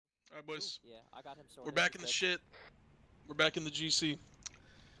Alright, boys. Yeah, I got him sorted. We're back in the shit. We're back in the GC.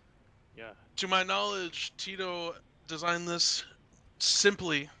 Yeah. To my knowledge, Tito designed this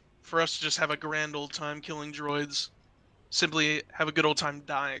simply for us to just have a grand old time killing droids. Simply have a good old time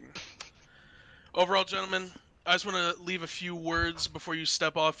dying. Overall, gentlemen, I just want to leave a few words before you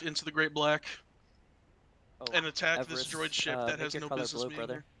step off into the Great Black and attack Everest, this droid ship that has no business blue, being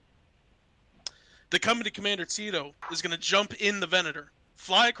brother. here. The company commander, Tito, is going to jump in the Venator,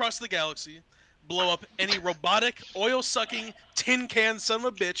 fly across the galaxy, blow up any robotic, oil-sucking, tin-can son of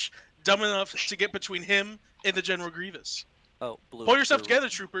a bitch dumb enough to get between him and the General Grievous. Oh, blue. Pull yourself blue. together,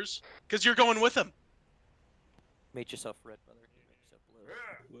 troopers, because you're going with him. Make yourself red, brother. Make yourself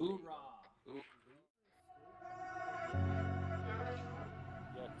blue. Hoorah!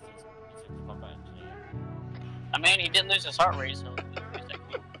 I mean, he didn't lose his heart rate, so kept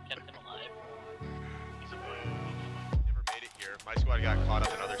him alive. He's a never made it here. My squad got caught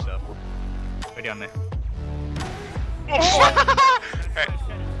up in other stuff. Way down there. Oh! Hey.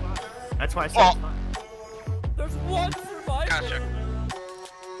 That's why I said There's one survivor! Gotcha.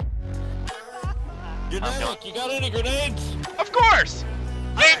 Grenade! You got any grenades? Of course!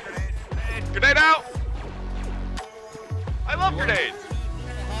 Grenade out! I love grenades!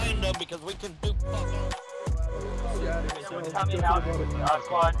 Behind them because we can do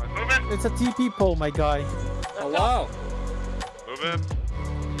Squad. Move in! It's a TP pole, my guy. Oh wow! Move in.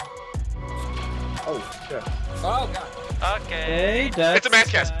 Oh shit! Oh god! Okay. Hey, that's It's a mass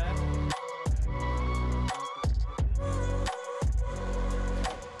cast.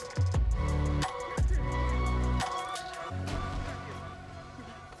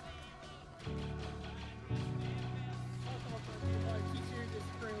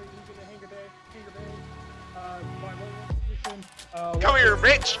 Come here,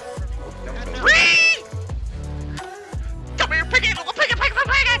 bitch! Whee! Come here, pick it! Pick it, pick it, pick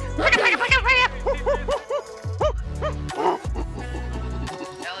it! Pick it, pick it, pick it, pick it!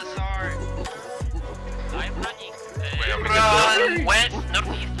 LSR. I'm running. Run! West,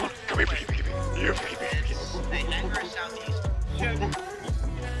 northeast. Come here, pick it, pick it, pick it! Pick it, pick it. Hey, Denver, southeast.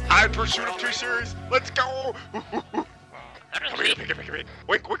 I pursuit of 2 series. Let's go! Come here, pick it, pick it, pick it.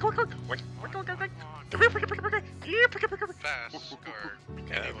 Wait, quick, quick, quick. Wait, quick, quick, quick. Come here, pick it, pick it, pick it. Here, pick it, pick it, pick it. Fast guard.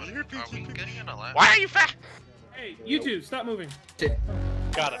 Anyone? Are we getting in a lap? Why are you fat? Hey, you two, stop moving.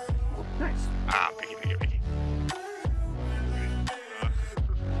 got it. Nice. Ah, picky, picky, picky.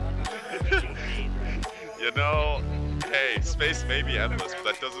 You know, hey, space may be endless, but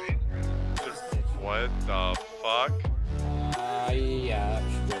that doesn't. What the fuck Yeah,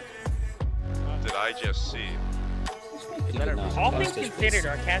 sure. did I just see? All things considered,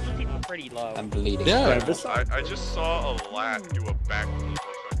 our casualties were pretty low. I'm bleeding. Yeah. I just saw a lad do a backflip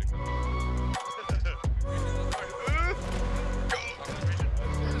while trying to come.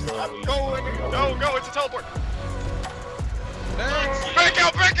 I'm going! No, go! It's a teleport! Back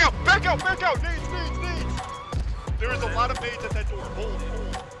out! Back out! Back out! Back out! Needs! Needs! Needs! There is a lot of maids at that door. Hold!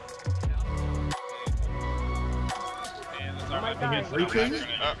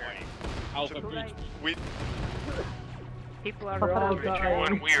 Hold! We... People are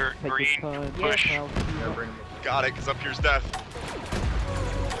When we're green, push. Got it, because up here's death.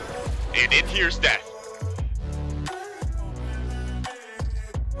 And in here's death.